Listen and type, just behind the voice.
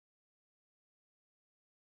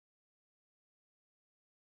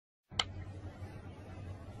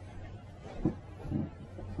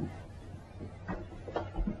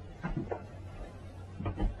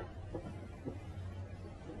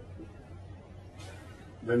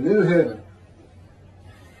The new heaven.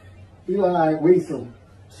 Eli Wiesel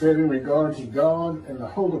said in regard to God and the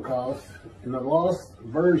Holocaust in the lost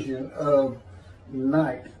version of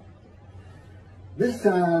Night, this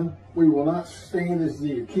time we will not stand as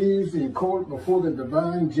the accused in court before the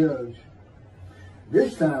divine judge.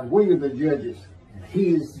 This time we are the judges and he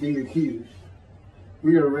is the accused.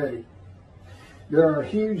 We are ready. There are a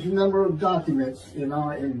huge number of documents in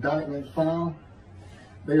our indictment file.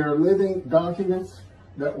 They are living documents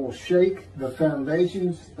that will shake the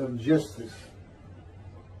foundations of justice.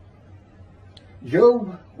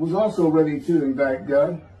 Job was also ready to indict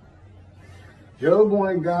God. Job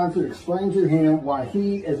wanted God to explain to him why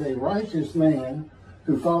he, as a righteous man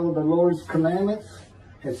who followed the Lord's commandments,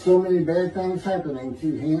 had so many bad things happening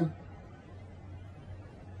to him.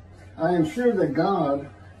 I am sure that God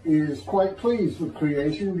is quite pleased with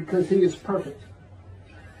creation because he is perfect.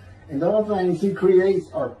 And all things he creates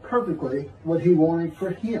are perfectly what he wanted for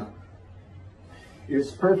him. It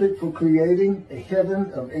is perfect for creating a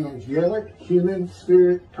heaven of angelic, human,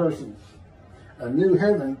 spirit persons. A new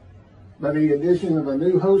heaven by the addition of a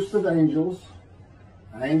new host of angels,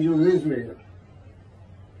 Israel.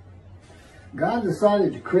 God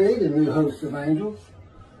decided to create a new host of angels,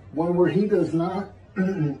 one where he does not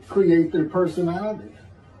create their personalities,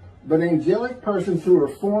 but angelic persons who are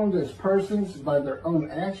formed as persons by their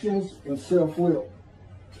own actions and self-will.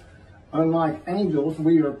 Unlike angels,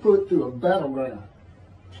 we are put through a battleground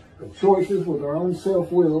of choices with our own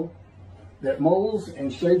self-will that molds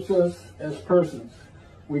and shapes us as persons.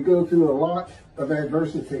 We go through a lot of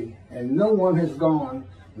adversity, and no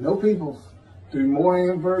peoples, through more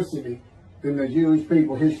adversity than the Jewish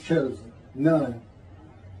people, his chosen. None.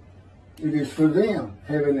 It is for them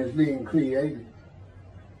heaven is being created.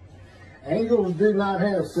 Angels do not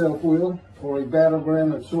have self-will or a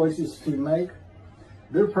battleground of choices to make.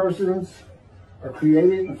 Their persons are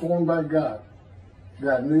created and formed by God.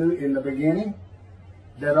 God knew in the beginning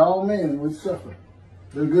that all men would suffer,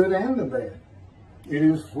 the good and the bad. It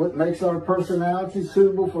is what makes our personality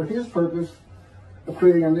suitable for his purpose of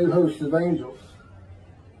creating a new host of angels.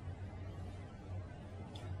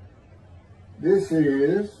 This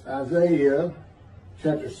is Isaiah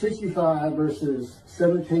chapter 65, verses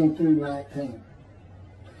 17 through 19.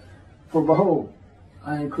 For behold,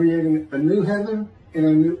 I am creating a new heaven and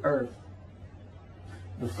a new earth.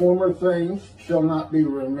 The former things shall not be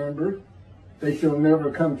remembered. They shall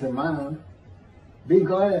never come to mind. Be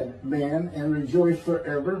glad, then, and rejoice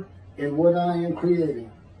forever in what I am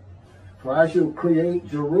creating. For I shall create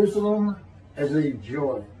Jerusalem as a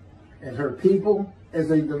joy, and her people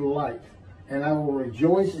as a delight. And I will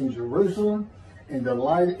rejoice in Jerusalem and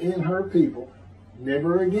delight in her people.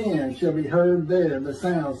 Never again shall be heard there the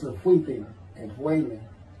sounds of weeping and wailing.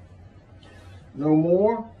 No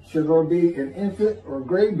more shall there be an infant or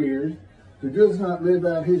graybeard who does not live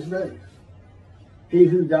out his days. He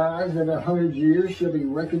who dies at 100 years shall be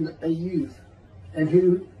reckoned a youth, and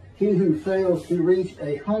he who fails to reach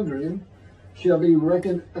 100 shall be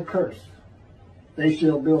reckoned accursed. They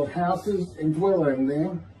shall build houses and dwell in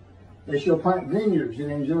them. They shall plant vineyards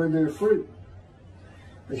and enjoy their fruit.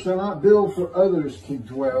 They shall not build for others to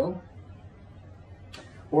dwell,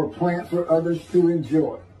 or plant for others to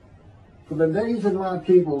enjoy. For the days of my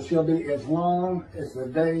people shall be as long as the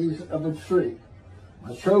days of a tree.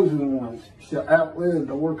 My chosen ones shall outlive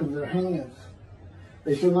the work of their hands.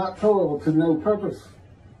 They shall not toil to no purpose.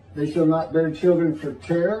 They shall not bear children for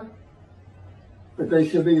terror, but they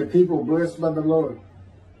shall be a people blessed by the Lord,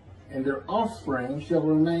 and their offspring shall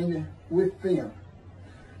remain with them.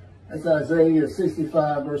 That's Isaiah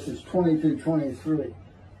 65, verses 20 through 23.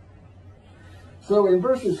 So in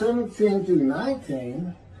verses 17 through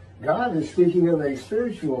 19, God is speaking of a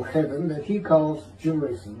spiritual heaven that he calls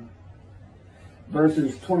Jerusalem.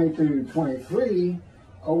 Verses 20 through 23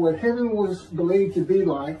 are what heaven was believed to be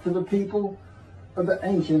like for the people of the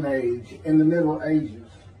ancient age and the Middle Ages.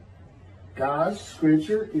 God's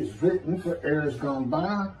scripture is written for eras gone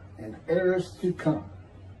by and eras to come.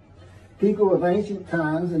 People of ancient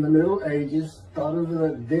times in the Middle Ages thought of the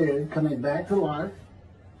dead coming back to life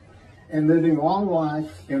and living long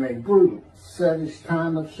lives in a brutal, savage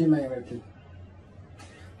time of humanity.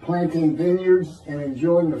 Planting vineyards and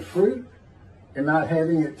enjoying the fruit and not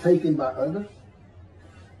having it taken by others.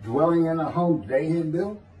 Dwelling in a home they had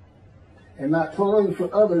built and not toiling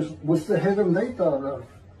for others was the heaven they thought of.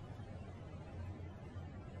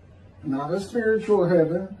 Not a spiritual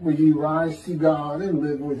heaven where you rise to God and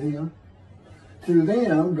live with him. To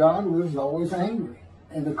them, God was always angry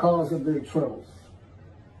and the cause of their troubles.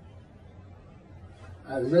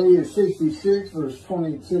 Isaiah 66, verse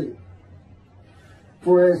 22.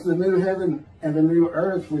 For as the new heaven and the new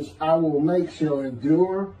earth which I will make shall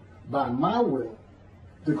endure by my will,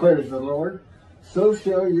 declares the Lord, so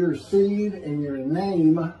shall your seed and your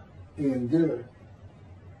name endure.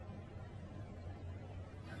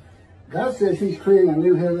 God says he's creating a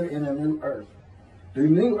new heaven and a new earth. The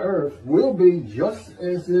new earth will be just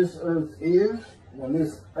as this earth is when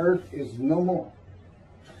this earth is no more.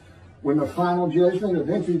 When the final judgment of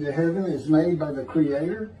entry to heaven is made by the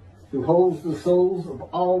Creator, who holds the souls of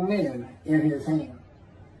all men in his hand.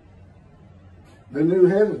 The new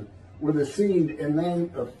heaven, where the seed and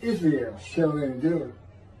name of Israel shall endure.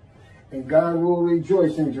 And God will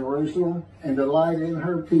rejoice in Jerusalem and delight in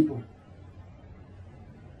her people,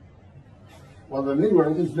 while the new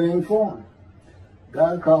earth is being formed.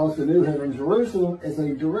 God calls the new heaven Jerusalem as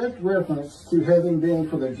a direct reference to heaven being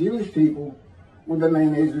for the Jewish people, where the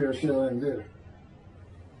name Israel shall endure.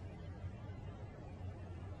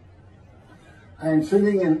 I am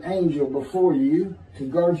sending an angel before you to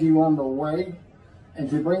guard you on the way and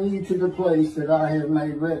to bring you to the place that I have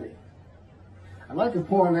made ready. I'd like to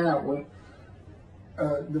point out when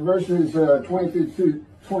the verses 20 through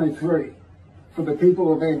 23 for the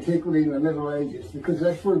people of antiquity in the Middle Ages, because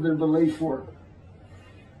that's where their beliefs were.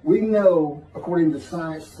 We know, according to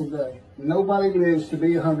science today, nobody lives to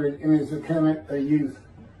be 100 and is accounted a youth.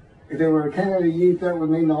 If they were accounted a youth, that would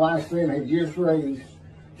mean the lifespan had just raised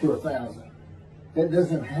to 1,000. That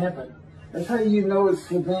doesn't happen. That's how you know it's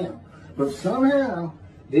for them. But somehow,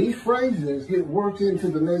 these phrases get worked into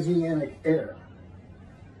the Messianic era.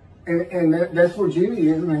 And that's where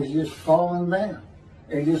Judaism has just fallen down.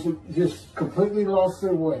 And just completely lost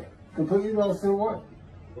their way. Completely lost their way.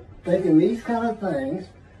 Thinking these kind of things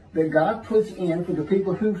that God puts in for the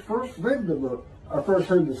people who first read the book, or first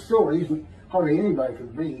heard the stories, hardly anybody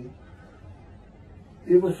could read.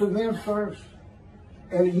 It was for them first.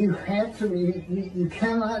 And you have to, you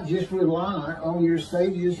cannot just rely on your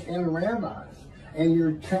sages and rabbis and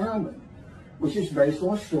your Talmud, which is based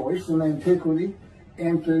on stories from antiquity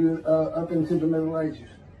and through up into the Middle Ages.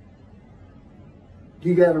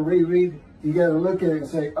 You got to reread, you got to look at it and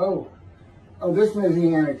say, oh, this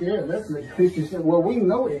Messianic era, that's the Christian stuff. Well, we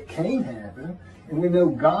know it can happen, and we know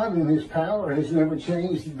God in his power has never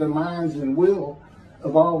changed the minds and will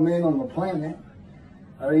of all men on the planet,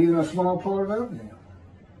 or even a small part of them.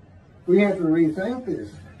 We have to rethink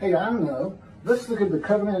this. Hey, I know. Let's look at the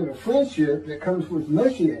covenant of friendship that comes with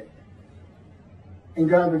Moshiach. And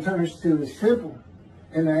God returns to his temple,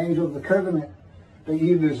 and the angel of the covenant that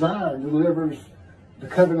you desire delivers the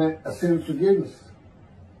covenant of sin forgiveness.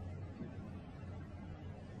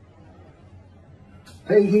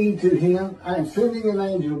 Pay heed to him. I am sending an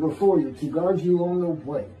angel before you to guard you on the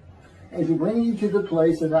way and to bring you to the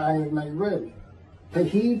place that I have made ready. Pay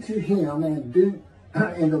heed to him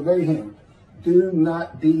and obey him. Do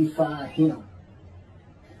not defy him,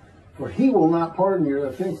 for he will not pardon your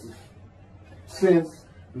offenses, since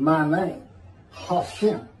my name,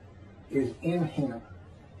 Hashem, is in him.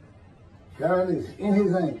 God is in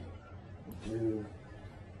his angel.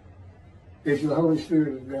 It's the Holy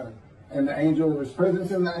Spirit of God, and the angel of his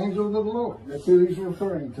presence and the angel of the Lord. That's who he's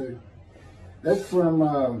referring to. That's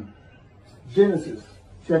from Genesis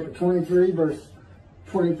chapter 23, verse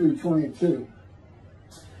 20 through 22.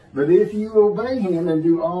 But if you obey him and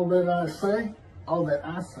do all that I say,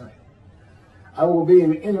 I will be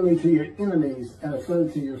an enemy to your enemies and a foe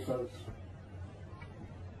to your foes.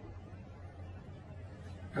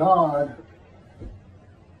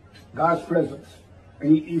 God's presence.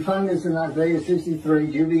 And you find this in Isaiah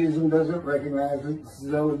 63. Judaism doesn't recognize it,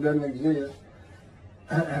 so it doesn't exist.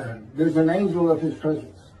 There's an angel of his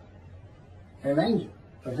presence. An angel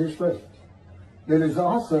of his presence. That is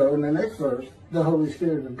also, in the next verse, the Holy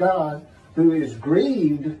Spirit of God, who is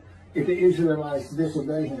grieved if the Israelites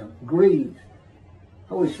disobey him. Grieved.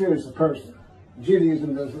 Holy Spirit is a person.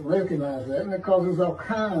 Judaism doesn't recognize that, and it causes all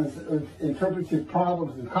kinds of interpretive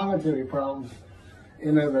problems and commentary problems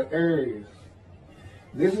in other areas.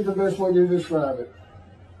 This is the best way to describe it.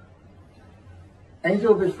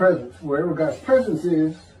 Angel of his presence. Wherever God's presence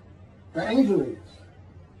is, the angel is.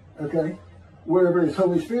 Okay? Wherever his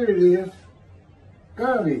Holy Spirit is,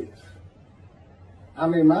 God is. I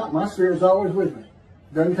mean, my spirit's always with me.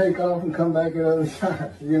 Doesn't take off and come back at other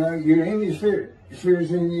times. You know, you're in your spirit. Your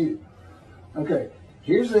spirit's in you. Okay,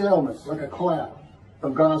 here's the elements, like a cloud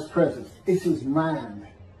of God's presence. It's his mind.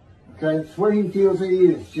 Okay, it's where he feels he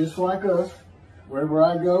is, just like us. Wherever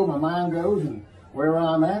I go, my mind goes, and wherever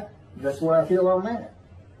I'm at, that's where I feel I'm at.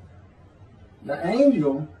 The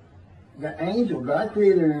angel, God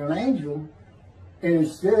created an angel, and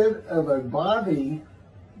instead of a body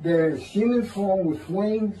that is human form with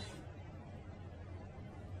wings,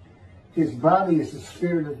 His body is the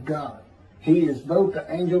Spirit of God. He is both the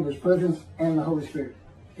angel of his presence and the Holy Spirit.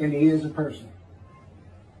 And he is a person.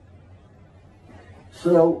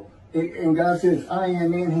 So, and God says, I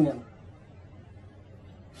am in him.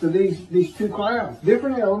 So these two clouds,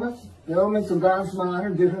 different elements. The elements of God's mind are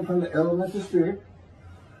different from the elements of Spirit.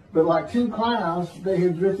 But like two clouds, they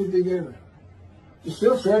have drifted together. They're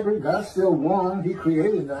still separate. God's still one. He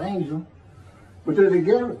created the angel. But they're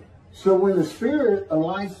together. So when the Spirit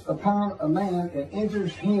alights upon a man and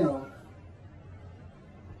enters him,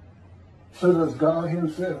 so does God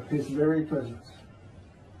himself, his very presence.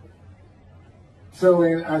 So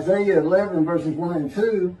in Isaiah 11, verses 1 and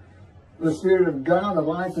 2, the Spirit of God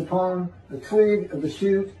alights upon the twig of the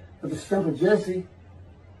shoot of the stump of Jesse,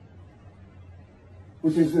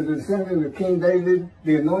 which is the descendant of King David,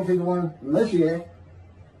 the anointed one, Messiah.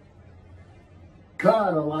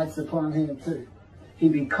 God alights upon him too. He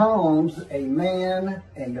becomes a man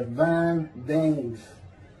and divine beings.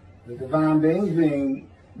 The divine beings being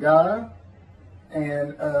God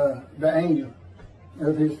and the angel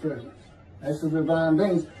of his presence. That's the divine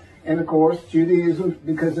beings. And of course, Judaism,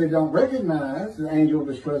 because they don't recognize the angel of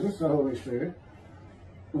his presence, the Holy Spirit,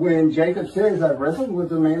 when Jacob says, I wrestled with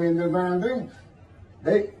the man and divine beings,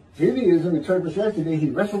 Judaism interprets that to be he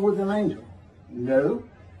wrestled with an angel. No,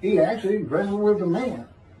 he actually wrestled with a man.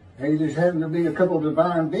 And he just happened to be a couple of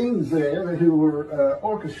divine beings there who were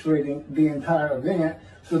orchestrating the entire event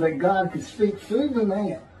so that God could speak through the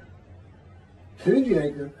man to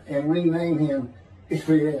Jacob and rename him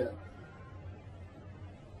Israel.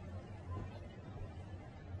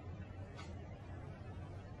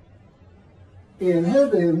 In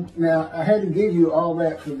heaven, now I had to give you all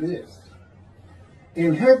that for this.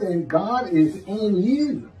 In heaven, God is in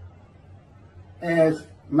you as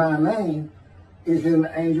my name is in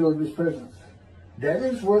the angel of his presence. That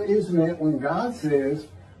is what is meant when God says,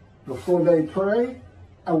 before they pray,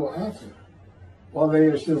 I will answer. While they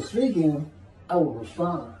are still speaking, I will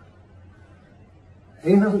respond.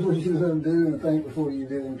 He knows what you're going to do and think before you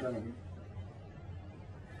do anything.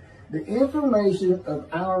 The information of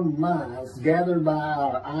our minds gathered by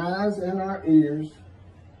our eyes and our ears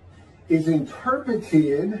is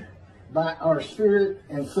interpreted by our spirit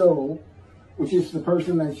and soul, which is the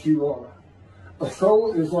person that you are. A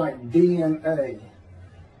soul is like DNA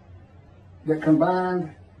that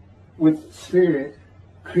combined with spirit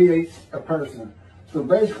creates a person. So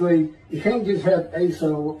basically, you can't just have a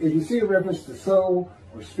soul. If you see a reference to soul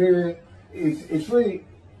or spirit, it's really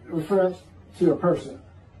a reference to a person.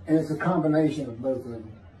 And it's a combination of both of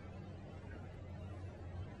them.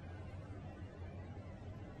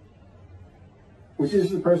 Which is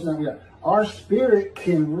the person that we are. Our spirit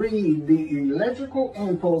can read the electrical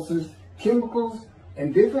impulses, chemicals,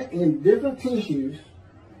 and in different tissues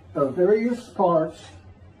of various parts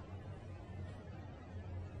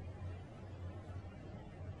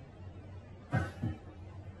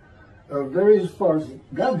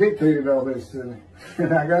God dictated all this to me.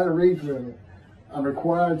 And I got to read from it. I'm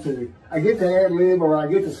required to. I get to ad lib or I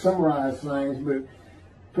get to summarize things, but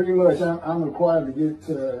pretty much I'm required to get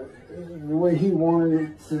the way he wanted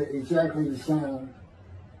it to exactly to sound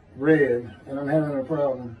read, and I'm having a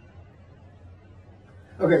problem.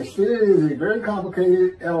 Okay, spirit is a very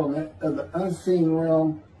complicated element of the unseen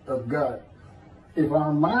realm of God. If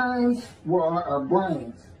our minds were our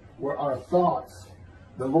brains, were our thoughts,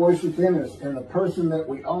 the voice within us, and the person that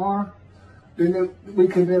we are, then we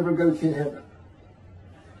could never go to heaven.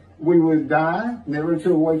 We would die, never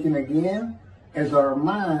to awaken again, as our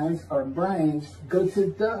minds, our brains, go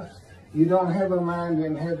to dust. You don't have a mind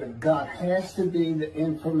in heaven. God has to be the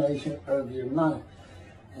information of your mind.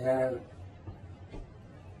 And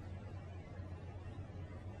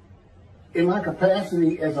in my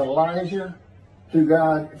capacity as Elijah to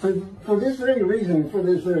God, for this very reason, for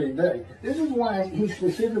this very day, this is why he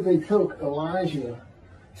specifically took Elijah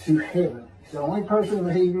to heaven. He's the only person in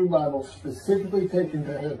the Hebrew Bible specifically taken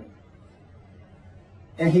to heaven.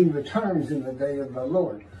 And he returns in the day of the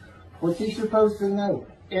Lord. What's he supposed to know?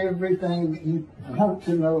 Everything that you want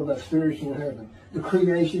to know about spiritual heaven. The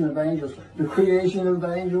creation of angels. The creation of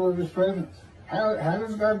the angel of his presence. How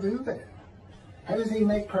does God do that? How does he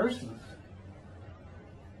make persons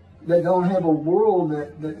that don't have a world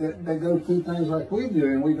that go through things like we do?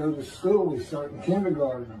 And we go to school, we start in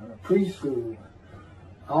kindergarten, preschool,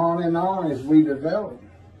 on and on as we develop.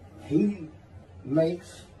 He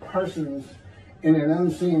makes persons in an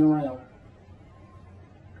unseen realm.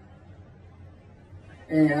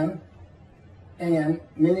 And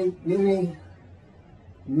many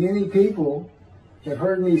people have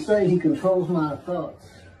heard me say he controls my thoughts.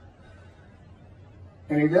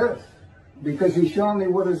 And he does. because he's showing me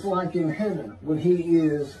what it's like in heaven when he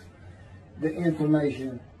is the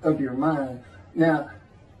information of your mind. Now,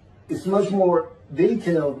 it's much more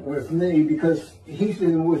detailed with me because he's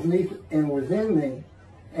been with me and within me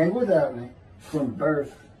and without me from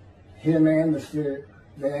birth, him and the Spirit,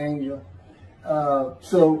 the angel.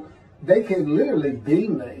 So they can literally be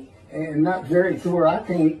me and not vary to where I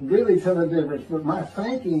can't really tell the difference. But my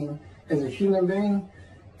thinking as a human being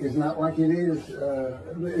is not like it is.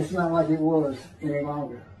 It's not like it was any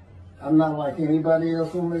longer. I'm not like anybody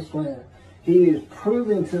else on this planet. He is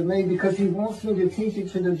proving to me because he wants me to teach it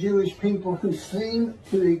to the Jewish people who seem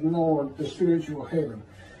to ignore the spiritual heaven,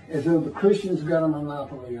 as though the Christians got a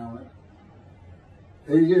monopoly on it.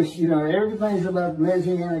 They just, you know, everything's about the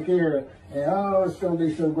Messianic era, and oh, it's going to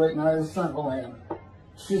be so great. No, it's not going to happen.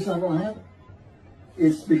 It's just not going to happen.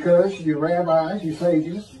 It's because your rabbis, your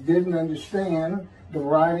sages, didn't understand the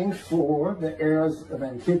writings for the eras of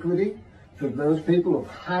antiquity, for those people of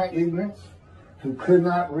high ignorance, who could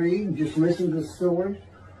not read and just listen to stories.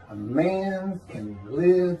 A man can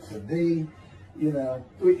live to be, you know,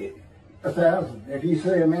 1,000. If you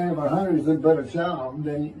say a man of 100 is but a child,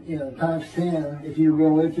 then, you know, times 10, if you're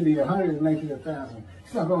going to live to be 100, it makes it 1,000.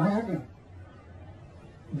 It's not going to happen.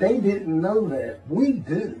 They didn't know that. We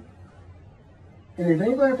do. And if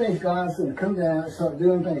anybody thinks God's going to come down and start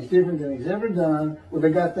doing things different than he's ever done, well, they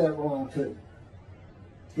got that wrong too.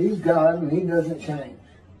 He's God and he doesn't change.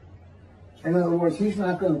 In other words, he's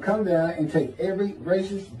not going to come down and take every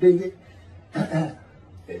racist, bigot,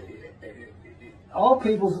 all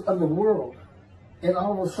peoples of the world, and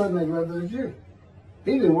all of a sudden they love the Jew.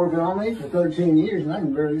 He's been working on me for 13 years, and I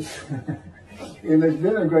can barely, and there's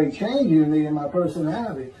been a great change in me and my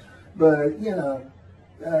personality. But, you know,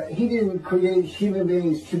 he didn't create human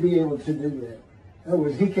beings to be able to do that. In other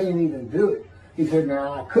words, he can't even do it. He said,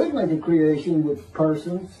 now, I could make a creation with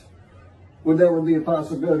persons. Well, that would be a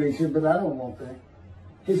possibility. He said, but I don't want that.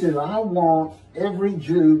 He said, I want every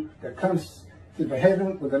Jew that comes to the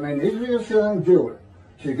heaven with the name Israel shall endure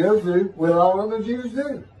to go through what all other Jews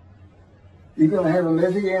do. You're going to have a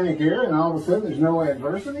Messianic era and all of a sudden there's no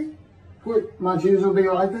adversity? What, my Jews will be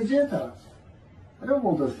like the Gentiles. I don't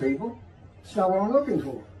want those people. It's not what I'm looking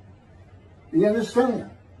for. You understand?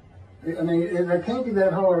 I mean, it can't be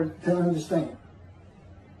that hard to understand.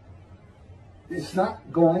 It's not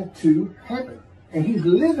going to happen. And he's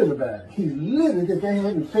livid about it. He's livid that they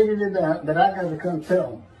hadn't figured it out, that I got to come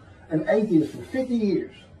tell him. An atheist for 50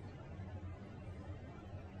 years.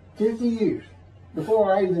 50 years.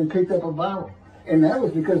 Before I even picked up a Bible. And that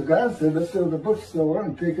was because God said, let's go to the bookstore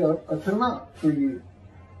and pick up a Tanakh for you.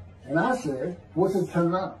 And I said, what's a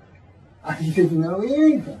Tanakh? I didn't know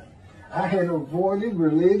anything. I had avoided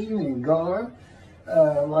religion and God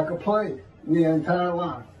like a plague the entire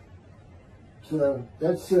life. So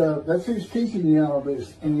that's who's teaching you all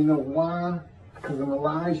this. And you know why? Because I'm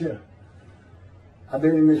Elijah. I've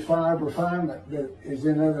been in this fire of refinement that is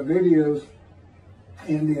in other videos.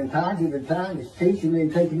 And the entirety of the time it's teaching me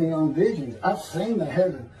and taking me on visions. I've seen the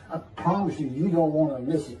heaven. I promise you, you don't want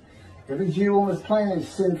to miss it. Every Jew on this planet is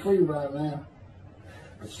sin-free right now.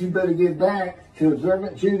 But you better get back to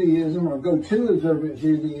observant Judaism or go to observant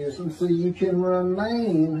Judaism so you can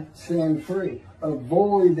remain sin-free.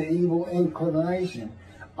 Avoid the evil inclination.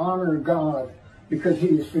 Honor God because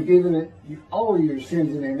he has forgiven all your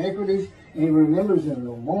sins and iniquities and he remembers them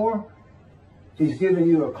no more. He's given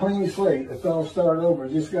you a clean slate. Let's all start over.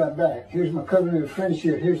 Just got back. Here's my covenant of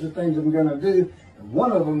friendship. Here's the things I'm going to do. And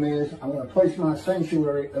one of them is I'm going to place my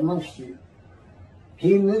sanctuary amongst you.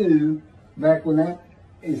 He knew back when that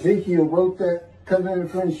Ezekiel wrote that covenant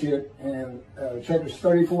of friendship in chapters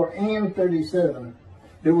 34 and 37,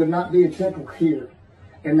 there would not be a temple here.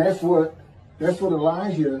 And that's what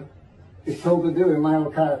Elijah is told to do in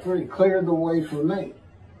Malachi 3. Clear the way for me.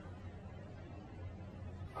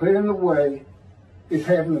 Clearing the way is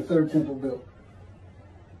having the third temple built.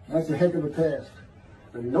 That's a heck of a task.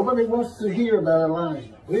 But nobody wants to hear about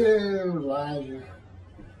Elijah. Well, Elijah.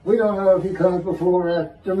 We don't know if he comes before or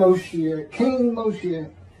after Moshiach. King Moshiach.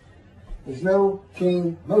 There's no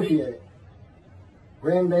King Moshiach.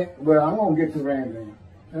 Rambam, well, I'm going to get to Rambam.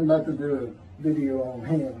 I'm about to do a video on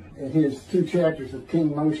him and his 2 chapters of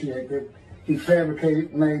King Moshiach that he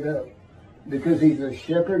fabricated and made up. Because he's a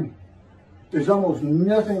shepherd, there's almost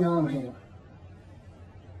nothing on him.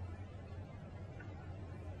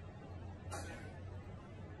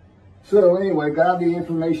 So anyway, God, the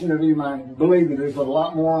information of your mind. Believe me, there's a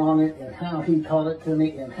lot more on it and how he taught it to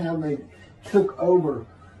me and how they took over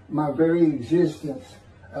my very existence.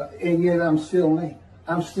 And yet I'm still me.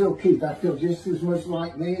 I'm still Keith. I feel just as much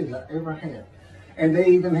like me as I ever have. And they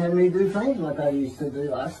even had me do things like I used to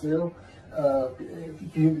do. I still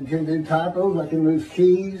You can do typos. I can lose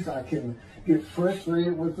keys. I can get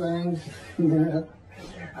frustrated with things.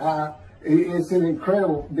 It's an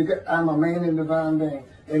incredible, because I'm a man in divine being,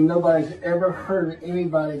 and nobody's ever heard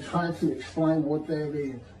anybody try to explain what that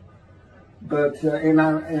is. But, and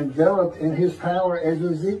I'm enveloped in his power as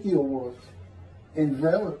Ezekiel was.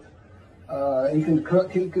 Enveloped.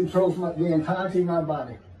 He controls the entirety of my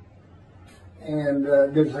body. And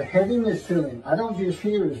there's a heaviness to him. I don't just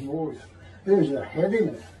hear his voice. There's a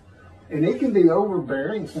heaviness. And it can be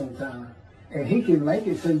overbearing sometimes. And he can make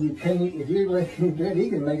it so you can't, if you're laying in bed, he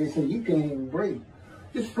can make it so you can't even breathe.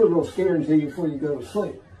 Just put a little scare into you before you go to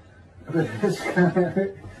sleep. But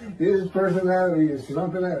his personality is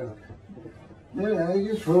something else. You know, he's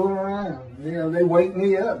just fooling around. You know, they wake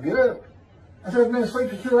me up. Get up. I said, I've been asleep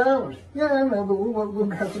for 2 hours. Yeah, I know, but we've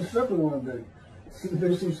got some stuff we want to do.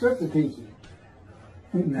 There's some stuff to teach you.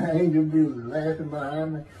 And I ain't going to be laughing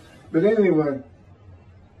behind me. But anyway,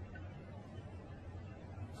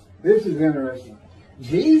 this is interesting.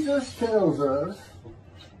 Jesus tells us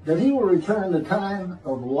that he will return the time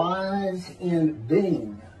of lies in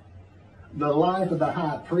being. The life of the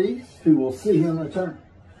high priest, who will see him return.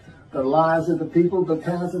 The lives of the people of the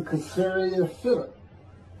towns of Caesarea Philip,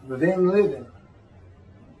 the then living.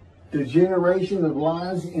 The generation of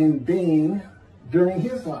lies in being during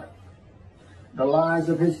his life. The lies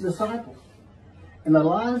of his disciples. And the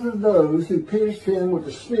lies of those who pierced him with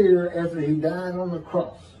a spear after he died on the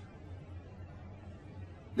cross.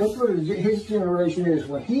 That's what his generation is.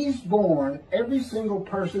 When he's born, every single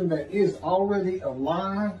person that is already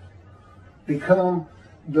alive become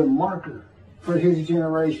the marker for his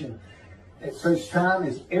generation. At such time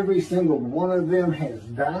as every single one of them has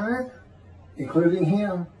died, including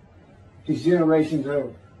him, his generation's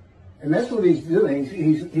over. And that's what he's doing.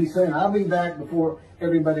 He's saying, I'll be back before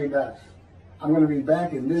everybody dies. I'm going to be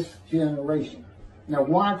back in this generation. Now,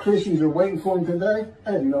 why Christians are waiting for him today,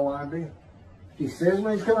 I have no idea. He says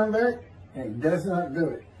when he's coming back, and he does not do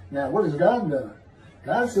it. Now, what has God done?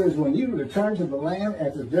 God says, when you return to the land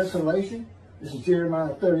after desolation, this is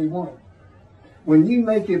Jeremiah 31, when you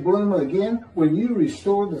make it bloom again, when you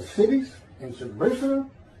restore the cities in Jerusalem,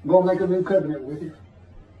 I'm going to make a new covenant with you.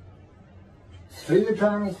 See, the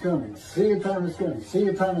time is coming. See, the time is coming. See,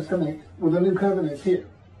 the time is coming. Well, the new covenant is here.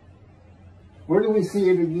 Where do we see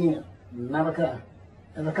it again? Malachi.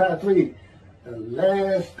 Malachi 3, the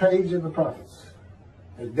last page of the prophets.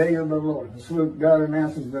 The day of the Lord. This is what God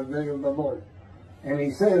announces, the day of the Lord. And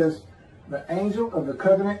he says, the angel of the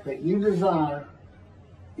covenant that you desire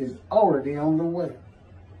is already on the way.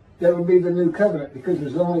 That would be the new covenant, because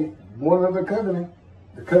there's only one other covenant,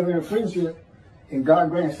 the covenant of friendship, and God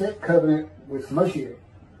grants that covenant with Moshiach.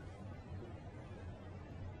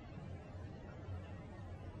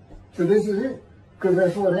 So this is it, because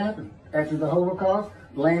that's what happened. After the Holocaust,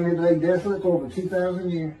 land had lay desolate for over 2,000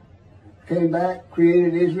 years. Came back,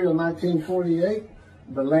 created Israel in 1948,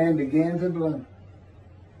 the land began to bloom.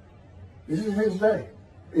 This is his day.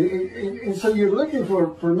 And so you're looking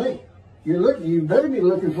for me. You better be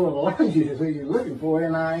looking for Elijah, is who you're looking for,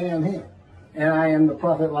 and I am him. And I am the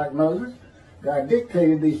prophet like Moses. God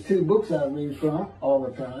dictated these 2 books I read from all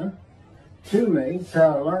the time to me. That's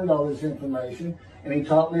how I learned all this information. And he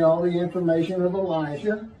taught me all the information of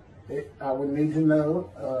Elijah. I would need to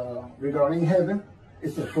know regarding heaven.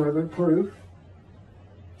 It's a further proof.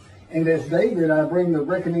 And as David, I bring the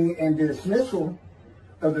reckoning and dismissal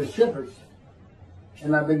of the shepherds.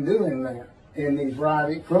 And I've been doing that in these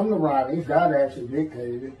writings, from the writings. God actually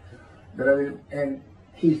dictated it. But and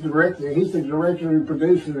he's the director and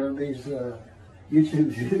producer of these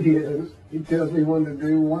YouTube videos. He tells me when to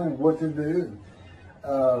do one and what to do.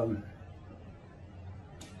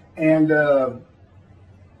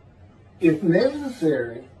 If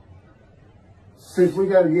necessary, since we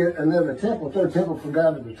got to get another temple, third temple for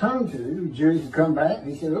God to return to, Jews to come back.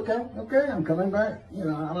 And he said, okay, I'm coming back. You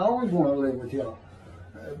know, I always want to live with y'all.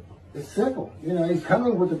 It's simple. You know, he's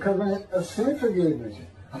coming with the covenant of sin forgiveness.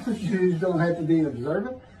 All the Jews don't have to be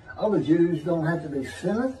observant. All the Jews don't have to be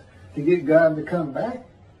sinners to get God to come back.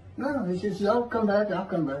 No, it's just, y'all come back, I'll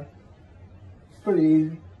come back. It's pretty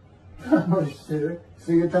easy.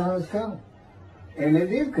 See, the time is coming. And it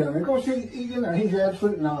did come. Of course, he's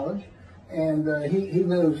absolute knowledge. And he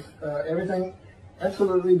knows everything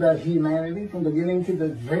absolutely about humanity from beginning to the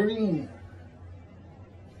very end.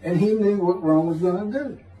 And he knew what Rome was going to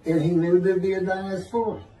do. And he knew there'd be a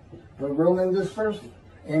diaspora, the Roman dispersal.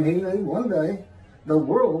 And he knew one day the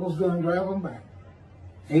world was going to drive them back.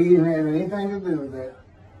 He didn't have anything to do with that.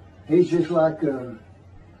 He's just like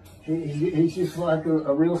he's just like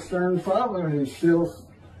a real stern father who still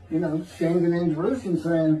standing in Jerusalem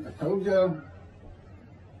saying, I told you,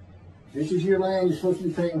 this is your land, you're supposed to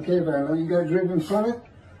be taking care of it. I know you got driven from it,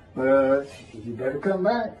 but you better come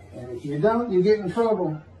back. And if you don't, you get in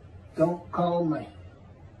trouble. Don't call me.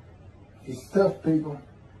 He's tough, people.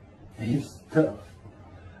 He's tough.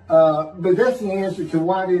 But that's the answer to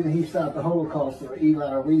why didn't he stop the Holocaust or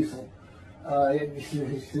Eli Wiesel.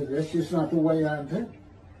 He said, that's just not the way I do.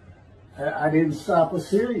 I didn't stop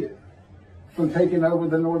Assyria from taking over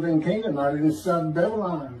the northern kingdom. I didn't stop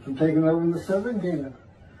Babylon from taking over the southern kingdom.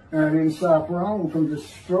 And I didn't stop Rome from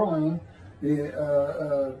destroying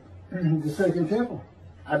the second temple.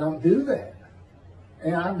 I don't do that.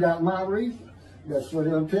 And I've got my reasons. That's what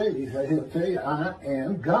he'll tell you. He'll tell you, I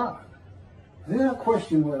am God. And then I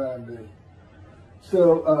question what I do.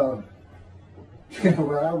 So,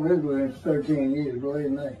 well, I've lived with him for 13 years,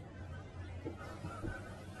 believe me.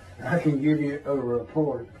 I can give you a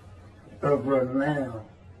report of renown.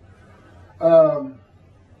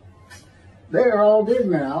 They're all dead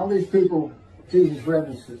now. All these people Jesus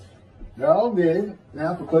references, they're all dead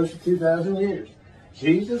now for close to 2,000 years.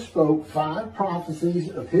 Jesus spoke 5 prophecies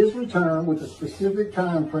of his return with a specific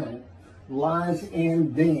time frame. Lies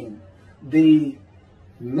in being. The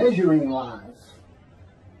measuring lies.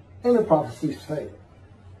 And the prophecies failed.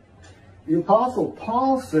 The Apostle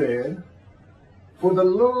Paul said, for the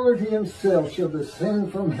Lord himself shall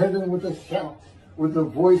descend from heaven with a shout, with the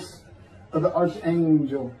voice of the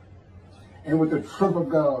archangel, and with the trump of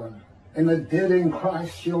God, and the dead in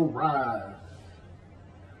Christ shall rise.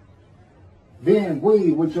 Then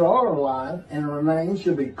we, which are alive and remain,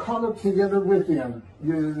 shall be caught up together with them.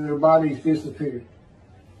 Their bodies disappear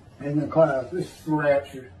in the clouds. This is the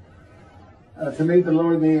rapture. To meet the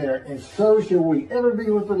Lord in the air. And so shall we ever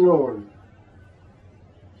be with the Lord.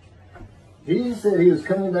 Jesus said he was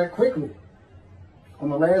coming back quickly. On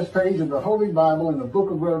the last page of the Holy Bible in the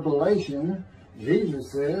book of Revelation,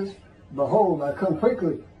 Jesus says, behold, I come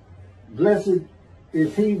quickly. Blessed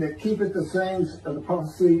is he that keepeth the sayings of the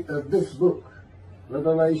prophecy of this book.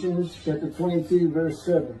 Revelation chapter 22, verse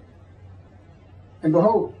 7. And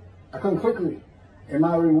behold, I come quickly, and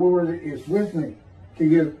my reward is with me, to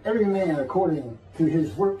give every man according to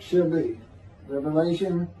his work shall be.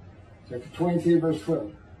 Revelation chapter 22, verse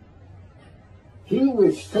 12. He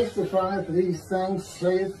which testifieth these things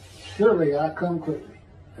saith, surely I come quickly.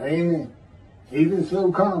 Amen. Even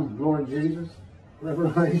so come, Lord Jesus.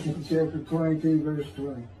 Revelation chapter 22, verse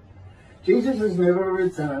 20. Jesus has never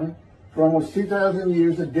returned. For almost 2,000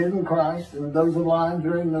 years, the dead in Christ and those alive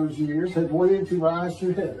during those years have waited to rise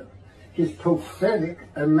to heaven. His prophetic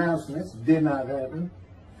announcements did not happen.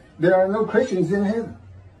 There are no Christians in heaven,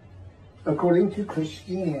 according to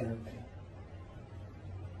Christianity.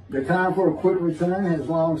 The time for a quick return has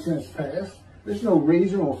long since passed. There's no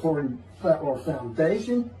reason or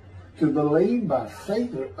foundation to believe by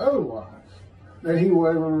faith or otherwise that he will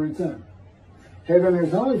ever return. Heaven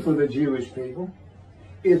is only for the Jewish people.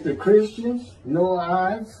 If the Christians,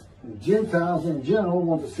 Noahites, and Gentiles in general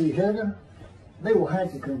want to see heaven, they will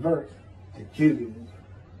have to convert to Judaism.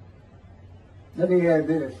 Let me add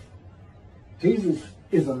this. Jesus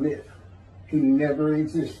is a myth. He never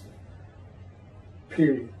existed.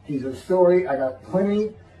 Period. He's a story. I got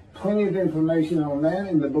plenty of information on that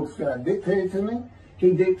in the books God dictated to me.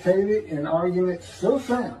 He dictated an argument so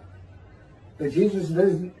sound that Jesus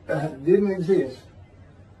didn't exist.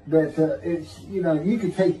 That it's, you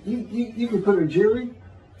could take, you could put a jury,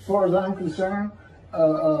 as far as I'm concerned,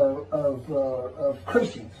 of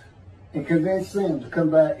Christians and convince them to come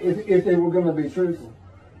back, if they were going to be truthful,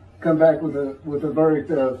 come back with a verdict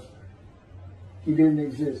of he didn't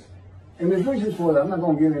exist. And there's reasons for that. I'm not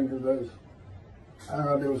going to get into those.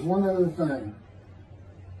 There was one other thing.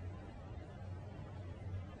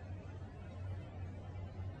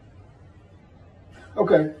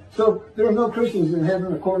 Okay, so there are no Christians in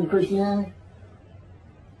heaven according to Christianity.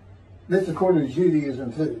 That's according to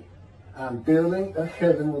Judaism too. I'm building a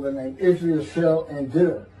heaven with a name Israel shall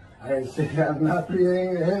endure. I said I'm not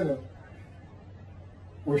creating a heaven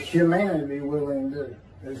where humanity will endure.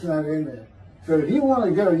 It's not in there. So if you want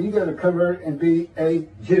to go, you got to convert and be a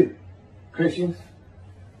Jew. Christians.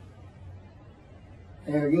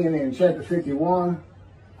 And again in chapter 51,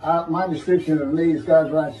 my description of me as God's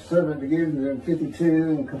righteous servant begins in 52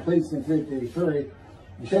 and completes in 53.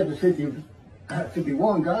 In chapter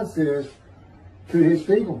 51, God says to his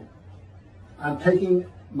people, I'm taking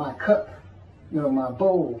my cup, my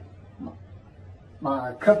bowl,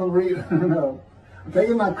 my cup of reeling, I'm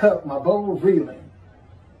taking my cup, my bowl of reeling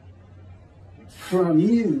from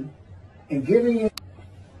you and giving it.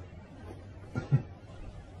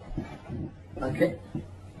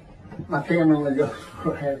 My camera only goes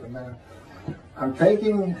for half an hour. I'm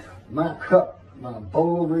taking my cup, my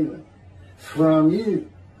bowl of reeling, from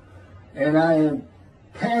you, and I am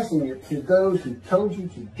passing it to those who told you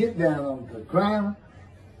to get down on the ground,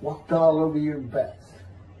 walked all over your backs.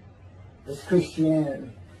 That's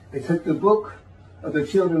Christianity. They took the book of the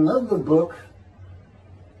children of the book,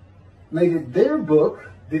 made it their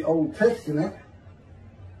book, the Old Testament,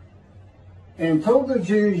 and told the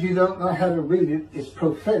Jews you don't know how to read it. It's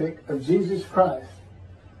prophetic of Jesus Christ.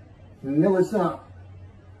 No, it's not.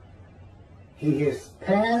 He has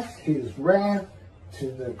passed his wrath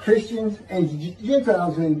to the Christians and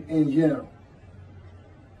Gentiles in general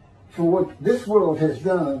for what this world has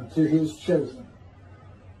done to his chosen.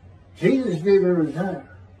 Jesus didn't return.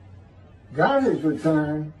 God has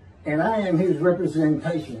returned, and I am his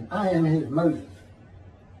representation. I am his Moses.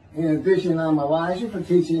 In addition, I'm Elijah for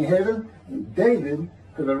teaching heaven, and David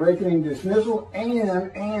for the reckoning dismissal,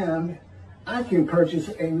 and I can purchase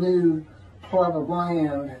a new plot of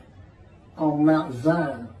land on Mount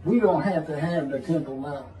Zion. We don't have to have the Temple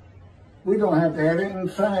Mount. We don't have to have it. In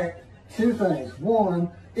fact, two things.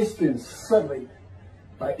 One, it's been sullied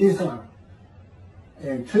by Islam.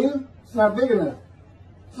 And two, it's not big enough.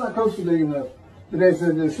 It's not close to big enough. But as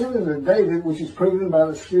a descendant of David, which is proven by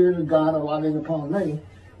the Spirit of God alighting upon me,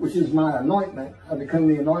 which is my anointment, I become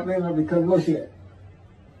the anointment, I become Moshiach.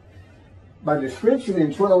 By description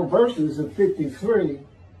in 12 verses of 53,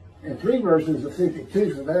 and 3 verses of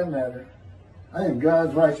 52 for that matter, I am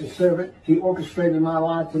God's righteous servant. He orchestrated my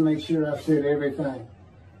life to make sure I said everything.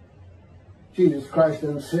 Jesus Christ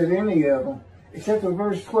doesn't said any of them, except for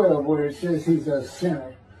verse 12 where it says he's a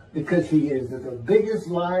sinner, because he is the biggest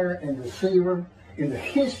liar and deceiver in the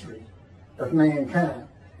history of mankind.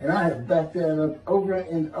 And I have backed that up over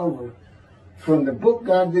and over from the book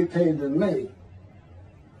God dictated to me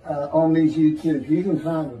on these YouTubes. You can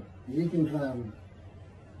find them. You can find them.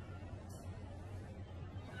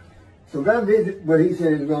 So God did what he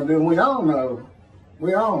said he was going to do, and we all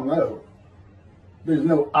know there's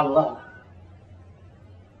no Allah.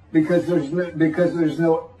 Because there's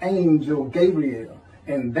no angel Gabriel.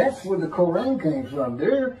 And that's where the Quran came from.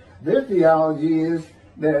 Their theology is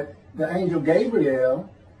that the angel Gabriel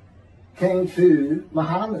came to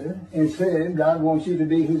Muhammad and said, God wants you to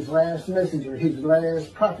be his last messenger, his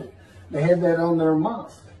last prophet. They had that on their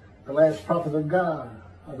mosque, the last prophet of God.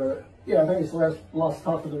 I think it's the last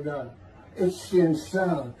prophet of God. It's in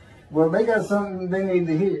sound. Well, they got something they need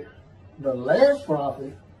to hear. The last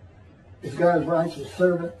prophet is God's righteous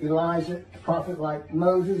servant, Elijah, a prophet like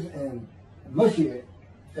Moses, and Moshiach,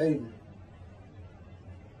 David.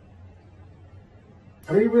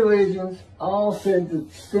 3 religions, all said to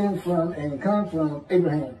stem from and come from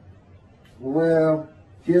Abraham. Well,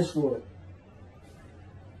 guess what?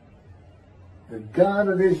 The God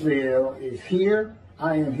of Israel is here.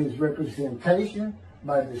 I am his representation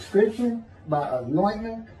by description, by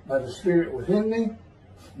anointment, by the Spirit within me,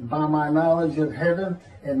 by my knowledge of heaven,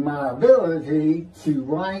 and my ability to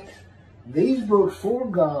write these books for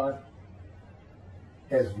God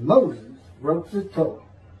as Moses wrote the Torah.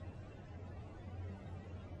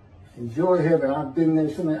 Enjoy heaven. I've been there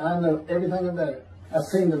so many. I know everything about it. I've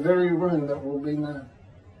seen the very room that will be mine.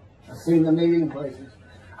 I've seen the meeting places.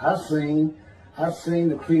 I've seen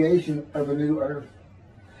the creation of a new earth.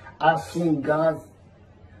 I've seen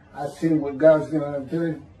what God's going to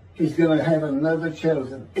do. He's going to have another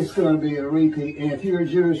chosen. It's going to be a repeat. And if you're a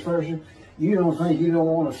Jewish person, you don't think you don't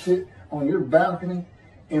want to sit on your balcony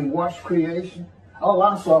and watch creation? All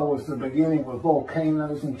I saw was the beginning with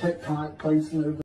volcanoes and tectonic plates moving.